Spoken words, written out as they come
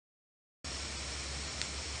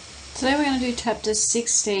Today we're going to do chapter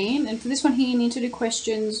 16, and for this one here you need to do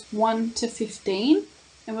questions 1 to 15,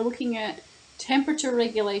 and we're looking at temperature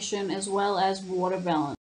regulation as well as water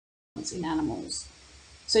balance in animals.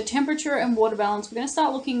 So temperature and water balance, we're going to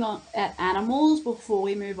start looking at animals before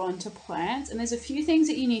we move on to plants, and there's a few things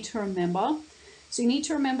that you need to remember. So you need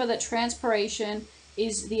to remember that transpiration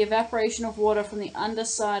is the evaporation of water from the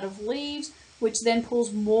underside of leaves, which then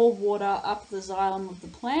pulls more water up the xylem of the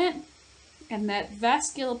plant. And that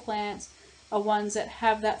vascular plants are ones that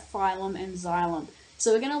have that phylum and xylem.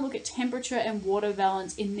 So we're going to look at temperature and water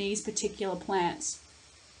balance in these particular plants.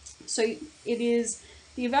 So it is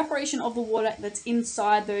the evaporation of the water that's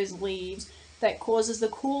inside those leaves that causes the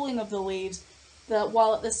cooling of the leaves,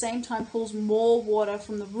 while at the same time pulls more water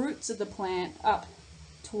from the roots of the plant up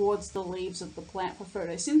towards the leaves of the plant for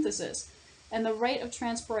photosynthesis. And the rate of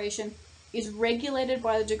transpiration is regulated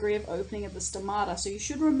by the degree of opening of the stomata. So you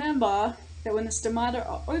should remember that when the stomata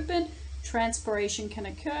are open, transpiration can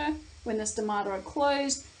occur. When the stomata are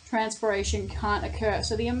closed, transpiration can't occur.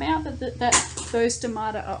 So the amount that those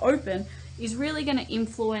stomata are open is really going to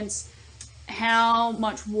influence how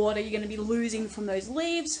much water you're going to be losing from those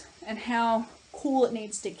leaves and how cool it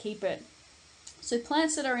needs to keep it. So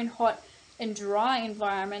plants that are in hot and dry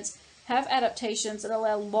environments have adaptations that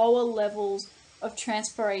allow lower levels of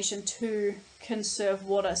transpiration to conserve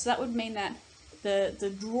water. So that would mean that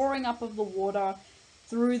the drawing up of the water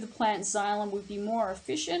through the plant xylem would be more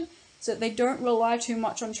efficient, so that they don't rely too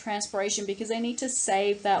much on transpiration because they need to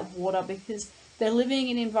save that water because they're living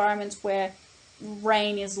in environments where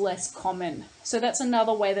rain is less common. So that's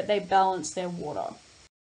another way that they balance their water.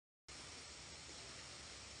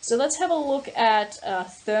 So let's have a look at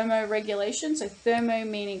thermoregulation. So thermo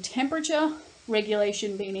meaning temperature,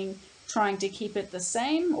 regulation meaning trying to keep it the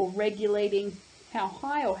same or regulating how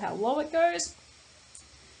high or how low it goes.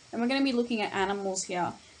 And we're going to be looking at animals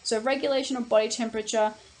here. So regulation of body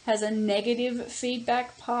temperature has a negative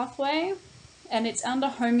feedback pathway and it's under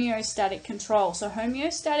homeostatic control. So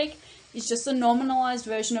homeostatic is just a normalized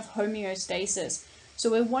version of homeostasis.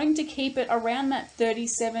 So we're wanting to keep it around that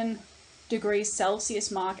 37 degrees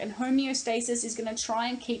Celsius mark, and homeostasis is going to try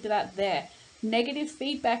and keep that there. Negative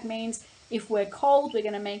feedback means if we're cold, we're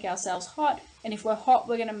going to make ourselves hot, and if we're hot,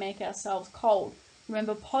 we're going to make ourselves cold.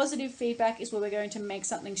 Remember, positive feedback is where we're going to make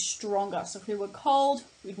something stronger. So if we were cold,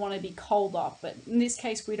 we'd want to be colder, but in this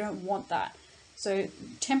case, we don't want that. So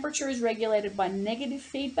temperature is regulated by negative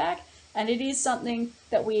feedback, and it is something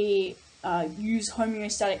that we use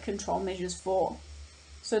homeostatic control measures for.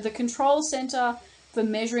 So the control center for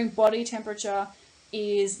measuring body temperature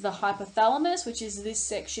is the hypothalamus, which is this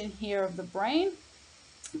section here of the brain.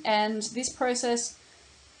 And this process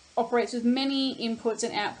operates with many inputs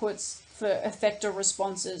and outputs for effector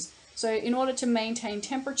responses. So in order to maintain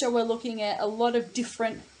temperature, we're looking at a lot of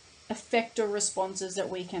different effector responses that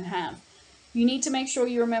we can have. You need to make sure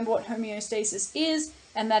you remember what homeostasis is,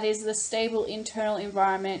 and that is the stable internal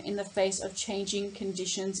environment in the face of changing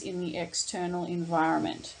conditions in the external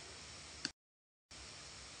environment.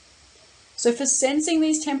 So for sensing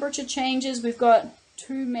these temperature changes, we've got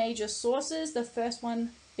two major sources. The first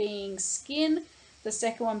one being skin, the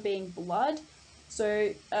second one being blood.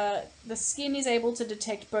 So the skin is able to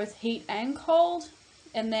detect both heat and cold,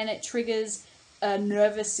 and then it triggers a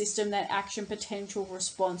nervous system that action potential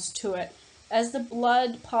response to it. As the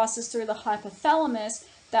blood passes through the hypothalamus,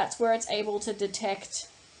 that's where it's able to detect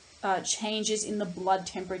changes in the blood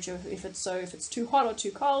temperature. If it's too hot or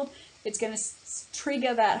too cold, it's going to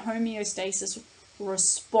trigger that homeostasis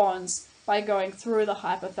response by going through the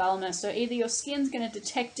hypothalamus. So either your skin's going to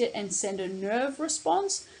detect it and send a nerve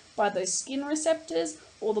response by those skin receptors,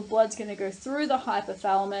 or the blood's going to go through the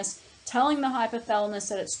hypothalamus, telling the hypothalamus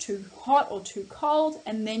that it's too hot or too cold,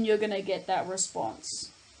 and then you're going to get that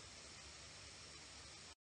response.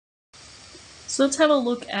 So let's have a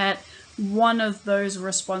look at one of those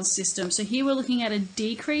response systems. So here we're looking at a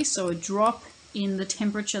decrease, so a drop in the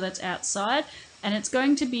temperature that's outside, and it's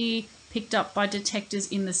going to be picked up by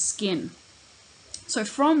detectors in the skin. So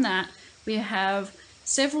from that, we have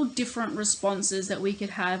several different responses that we could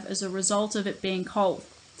have as a result of it being cold.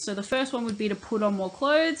 So the first one would be to put on more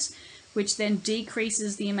clothes, which then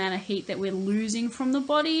decreases the amount of heat that we're losing from the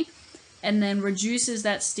body, and then reduces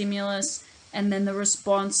that stimulus, and then the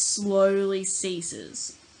response slowly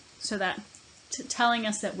ceases. So that telling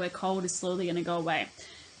us that we're cold is slowly going to go away.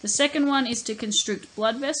 The second one is to constrict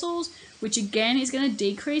blood vessels, which again is going to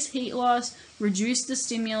decrease heat loss, reduce the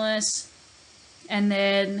stimulus, and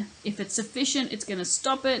then if it's sufficient, it's going to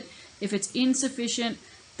stop it. If it's insufficient,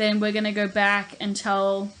 then we're going to go back and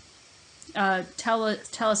tell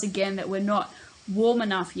us again that we're not warm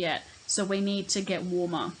enough yet, so we need to get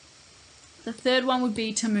warmer. The third one would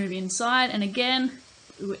be to move inside, and again,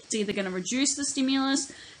 it's either going to reduce the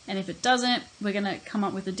stimulus, and if it doesn't, we're going to come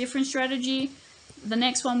up with a different strategy. The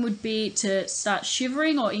next one would be to start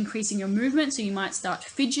shivering or increasing your movement, so you might start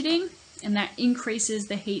fidgeting, and that increases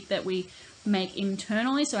the heat that we make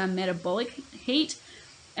internally, so our metabolic heat,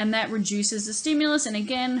 and that reduces the stimulus, and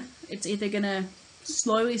again, it's either going to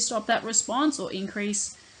slowly stop that response or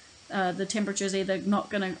increase. The temperature is either not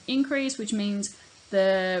going to increase, which means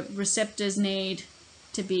the receptors need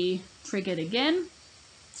to be triggered again.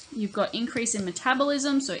 You've got increase in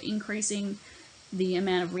metabolism, so increasing the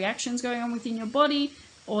amount of reactions going on within your body,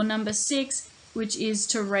 or number 6, which is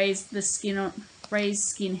to raise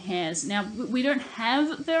skin hairs. Now, we don't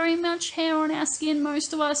have very much hair on our skin,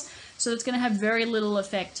 most of us, so it's going to have very little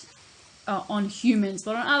effect on humans,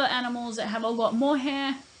 but on other animals that have a lot more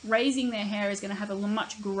hair, raising their hair is going to have a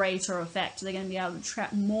much greater effect. They're going to be able to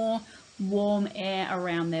trap more warm air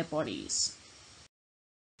around their bodies.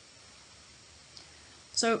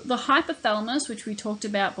 So the hypothalamus, which we talked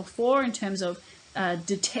about before in terms of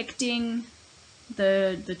detecting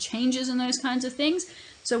the changes and those kinds of things.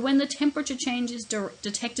 So when the temperature change is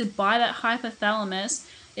detected by that hypothalamus,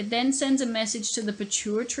 it then sends a message to the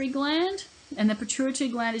pituitary gland, and the pituitary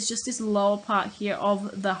gland is just this lower part here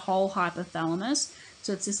of the whole hypothalamus.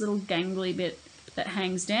 So it's this little gangly bit that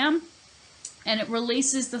hangs down, and it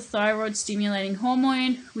releases the thyroid stimulating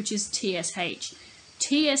hormone, which is TSH.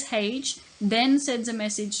 TSH then sends a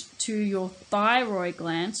message to your thyroid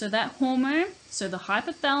gland. So that hormone, so the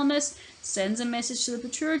hypothalamus sends a message to the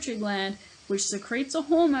pituitary gland, which secretes a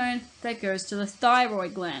hormone that goes to the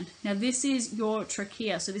thyroid gland. Now this is your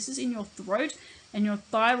trachea, so this is in your throat, and your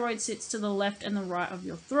thyroid sits to the left and the right of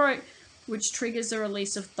your throat, which triggers the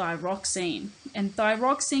release of thyroxine. And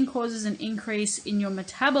thyroxine causes an increase in your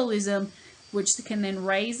metabolism, which can then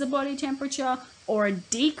raise the body temperature, or a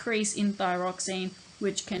decrease in thyroxine,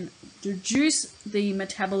 which can reduce the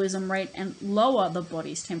metabolism rate and lower the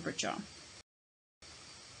body's temperature.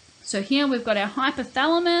 So here we've got our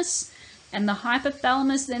hypothalamus, and the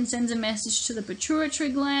hypothalamus then sends a message to the pituitary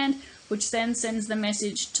gland, which then sends the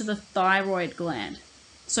message to the thyroid gland.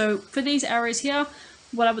 So for these arrows here,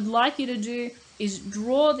 what I would like you to do is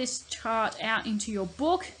draw this chart out into your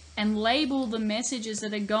book and label the messages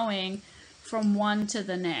that are going from one to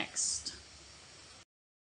the next.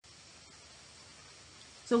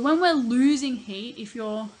 So when we're losing heat, if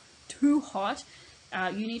you're too hot,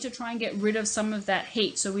 you need to try and get rid of some of that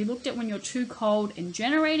heat. So we looked at when you're too cold and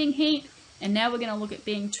generating heat, and now we're going to look at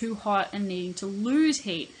being too hot and needing to lose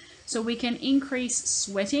heat. So we can increase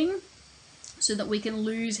sweating so that we can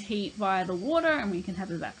lose heat via the water and we can have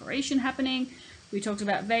evaporation happening. We talked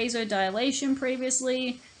about vasodilation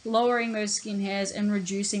previously, lowering those skin hairs and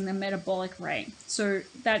reducing the metabolic rate. So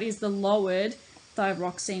that is the lowered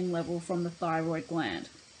thyroxine level from the thyroid gland.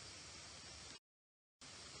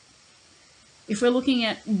 If we're looking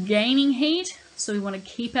at gaining heat, so we want to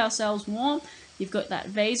keep ourselves warm, you've got that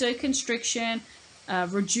vasoconstriction,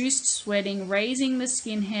 reduced sweating, raising the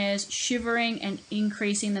skin hairs, shivering, and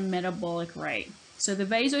increasing the metabolic rate. So the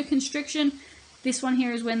vasoconstriction, this one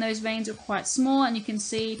here is when those veins are quite small, and you can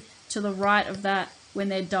see to the right of that, when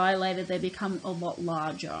they're dilated, they become a lot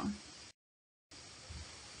larger.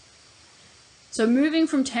 So moving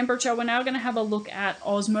from temperature, we're now going to have a look at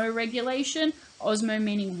osmoregulation. Osmo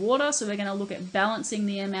meaning water, so we're going to look at balancing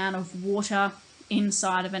the amount of water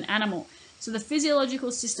inside of an animal. So the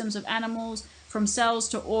physiological systems of animals, from cells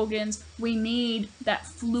to organs, we need that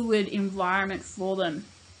fluid environment for them.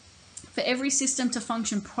 For every system to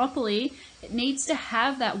function properly, it needs to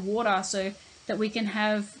have that water so that we can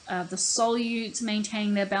have the solutes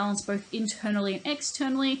maintaining their balance both internally and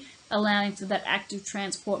externally, allowing for that active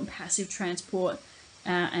transport and passive transport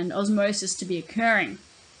and osmosis to be occurring.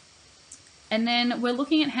 And then we're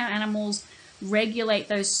looking at how animals regulate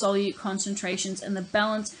those solute concentrations and the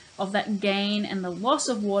balance of that gain and the loss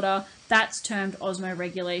of water. That's termed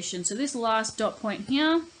osmoregulation. So this last dot point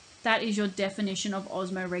here, that is your definition of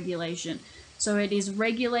osmoregulation. So it is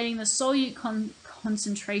regulating the solute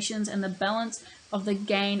concentrations and the balance of the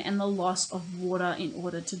gain and the loss of water in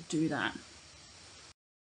order to do that.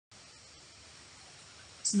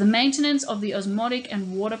 So the maintenance of the osmotic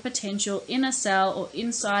and water potential in a cell or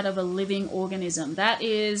inside of a living organism. That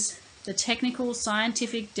is the technical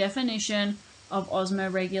scientific definition of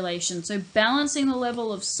osmoregulation. So balancing the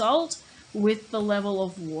level of salt with the level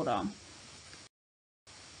of water.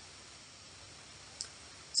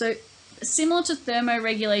 So similar to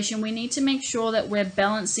thermoregulation, we need to make sure that we're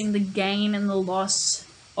balancing the gain and the loss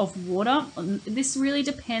of water. This really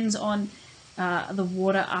depends on the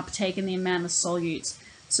water uptake and the amount of solutes.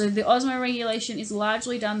 So the osmoregulation is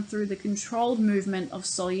largely done through the controlled movement of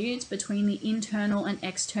solutes between the internal and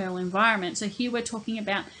external environment. So here we're talking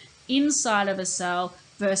about inside of a cell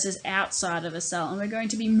versus outside of a cell. And we're going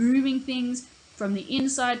to be moving things from the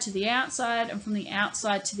inside to the outside and from the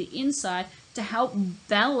outside to the inside to help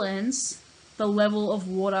balance the level of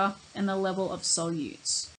water and the level of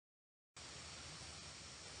solutes.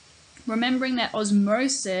 Remembering that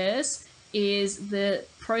osmosis is the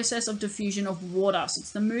process of diffusion of water. So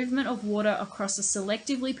it's the movement of water across a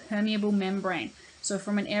selectively permeable membrane. So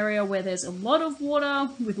from an area where there's a lot of water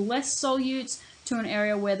with less solutes to an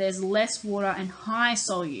area where there's less water and high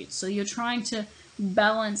solutes. So you're trying to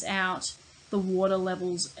balance out the water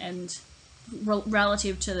levels and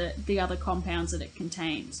relative to the other compounds that it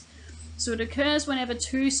contains. So it occurs whenever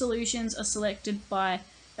two solutions are separated by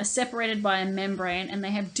a membrane and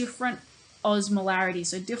they have different osmolarity,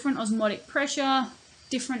 so different osmotic pressure,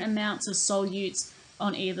 different amounts of solutes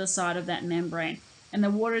on either side of that membrane. And the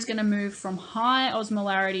water is going to move from high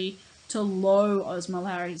osmolarity to low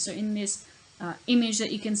osmolarity. So in this image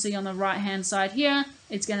that you can see on the right hand side here,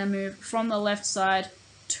 it's going to move from the left side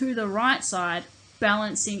to the right side,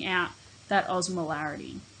 balancing out that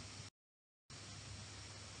osmolarity.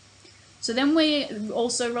 So then we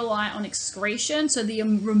also rely on excretion, so the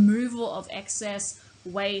removal of excess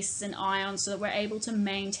wastes and ions so that we're able to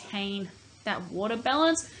maintain that water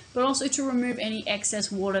balance, but also to remove any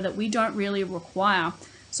excess water that we don't really require.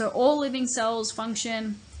 So all living cells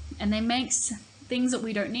function and they make things that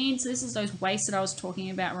we don't need. So this is those wastes that I was talking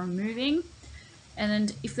about removing.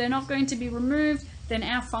 And if they're not going to be removed, then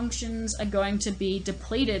our functions are going to be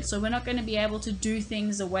depleted. So we're not going to be able to do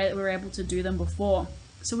things the way that we were able to do them before.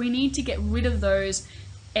 So we need to get rid of those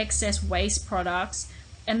excess waste products,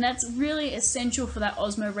 and that's really essential for that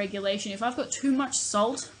osmoregulation. If I've got too much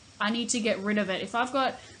salt, I need to get rid of it. If I've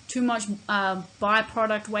got too much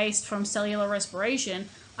byproduct waste from cellular respiration,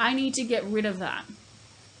 I need to get rid of that.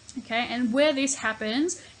 Okay, and where this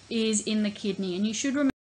happens is in the kidney, and you should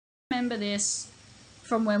remember this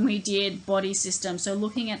from when we did body systems. So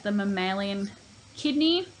looking at the mammalian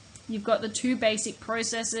kidney, you've got the two basic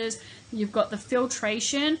processes. You've got the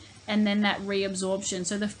filtration and then that reabsorption.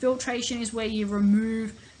 So the filtration is where you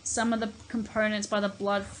remove some of the components by the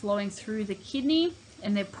blood flowing through the kidney,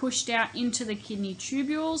 and they're pushed out into the kidney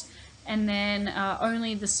tubules, and then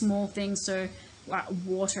only the small things, so like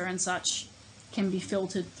water and such, can be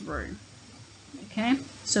filtered through. Okay,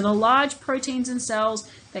 so the large proteins and cells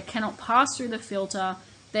that cannot pass through the filter,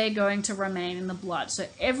 they're going to remain in the blood. So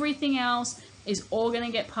everything else is all going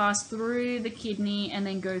to get passed through the kidney and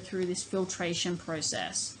then go through this filtration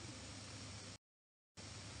process.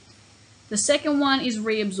 The second one is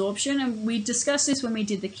reabsorption, and we discussed this when we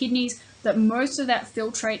did the kidneys, that most of that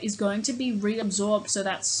filtrate is going to be reabsorbed. So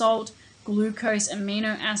that salt, glucose,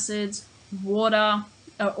 amino acids, water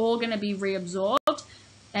are all going to be reabsorbed,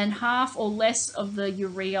 and half or less of the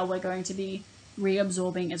urea we're going to be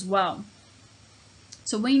reabsorbing as well.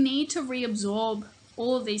 So we need to reabsorb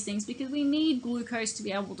all of these things because we need glucose to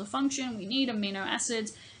be able to function, we need amino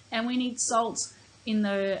acids, and we need salts in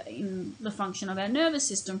the function of our nervous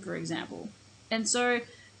system, for example. And so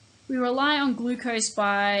we rely on glucose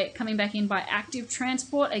by coming back in by active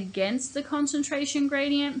transport against the concentration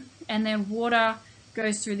gradient, and then water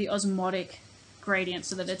goes through the osmotic gradient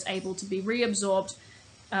so that it's able to be reabsorbed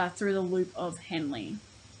through the loop of Henle.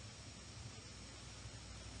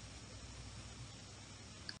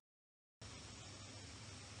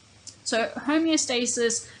 So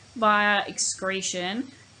homeostasis via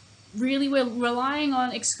excretion, really we're relying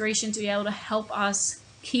on excretion to be able to help us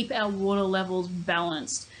keep our water levels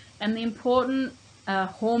balanced. And the important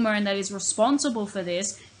hormone that is responsible for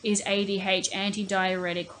this is ADH,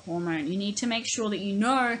 antidiuretic hormone. You need to make sure that you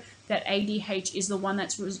know that ADH is the one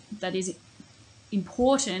that is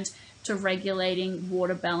important to regulating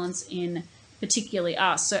water balance in particularly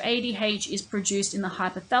us. So ADH is produced in the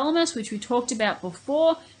hypothalamus, which we talked about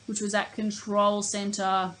before, which was that control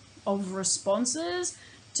center of responses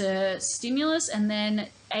to stimulus, and then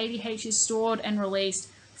ADH is stored and released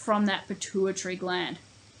from that pituitary gland.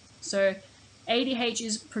 So ADH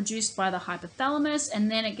is produced by the hypothalamus,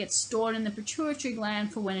 and then it gets stored in the pituitary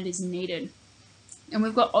gland for when it is needed. And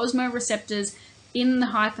we've got osmoreceptors in the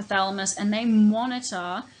hypothalamus, and they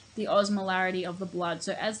monitor the osmolarity of the blood.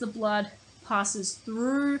 So as the blood passes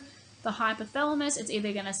through the hypothalamus, it's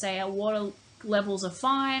either going to say our water levels are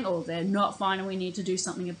fine or they're not fine and we need to do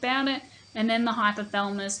something about it. And then the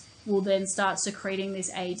hypothalamus will then start secreting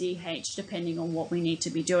this ADH depending on what we need to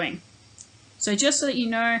be doing. So just so that you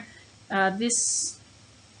know, this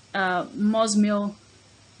mosm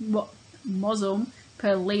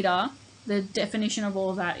per liter The definition of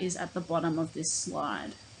all of that is at the bottom of this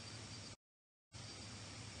slide.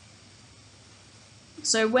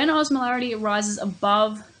 So when osmolarity rises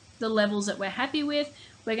above the levels that we're happy with,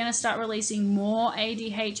 we're going to start releasing more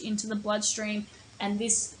ADH into the bloodstream, and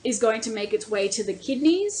this is going to make its way to the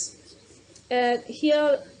kidneys.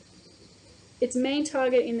 Here, its main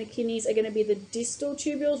target in the kidneys are going to be the distal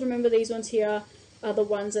tubules. Remember, these ones here are the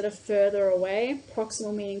ones that are further away.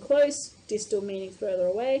 Proximal meaning close, distal meaning further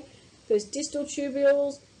away. Those distal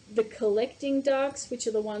tubules, the collecting ducts, which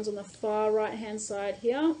are the ones on the far right-hand side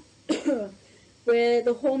here, where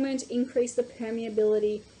the hormones increase the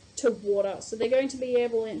permeability to water. So they're going to be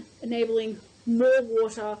enabling more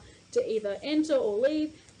water to either enter or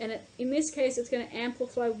leave, and in this case, it's going to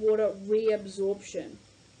amplify water reabsorption,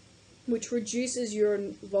 which reduces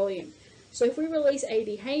urine volume. So if we release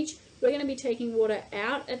ADH, we're going to be taking water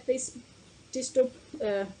out at this distal,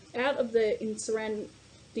 out of the surrounding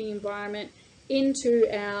environment into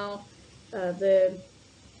our the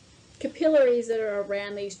capillaries that are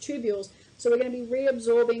around these tubules. So we're going to be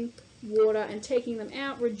reabsorbing water and taking them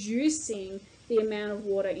out, reducing the amount of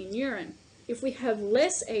water in urine. If we have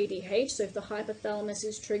less ADH, so if the hypothalamus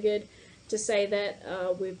is triggered to say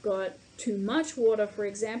that we've got too much water, for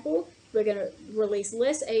example, we're going to release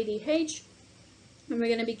less ADH, and we're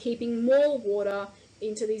going to be keeping more water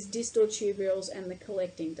into these distal tubules and the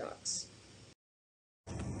collecting ducts.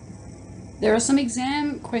 There are some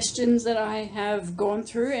exam questions that I have gone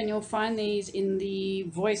through, and you'll find these in the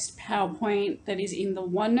voiced PowerPoint that is in the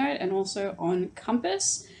OneNote and also on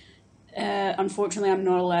Compass. Unfortunately, I'm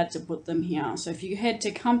not allowed to put them here. So if you head to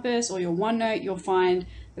Compass or your OneNote, you'll find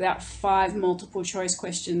about 5 multiple choice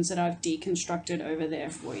questions that I've deconstructed over there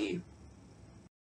for you.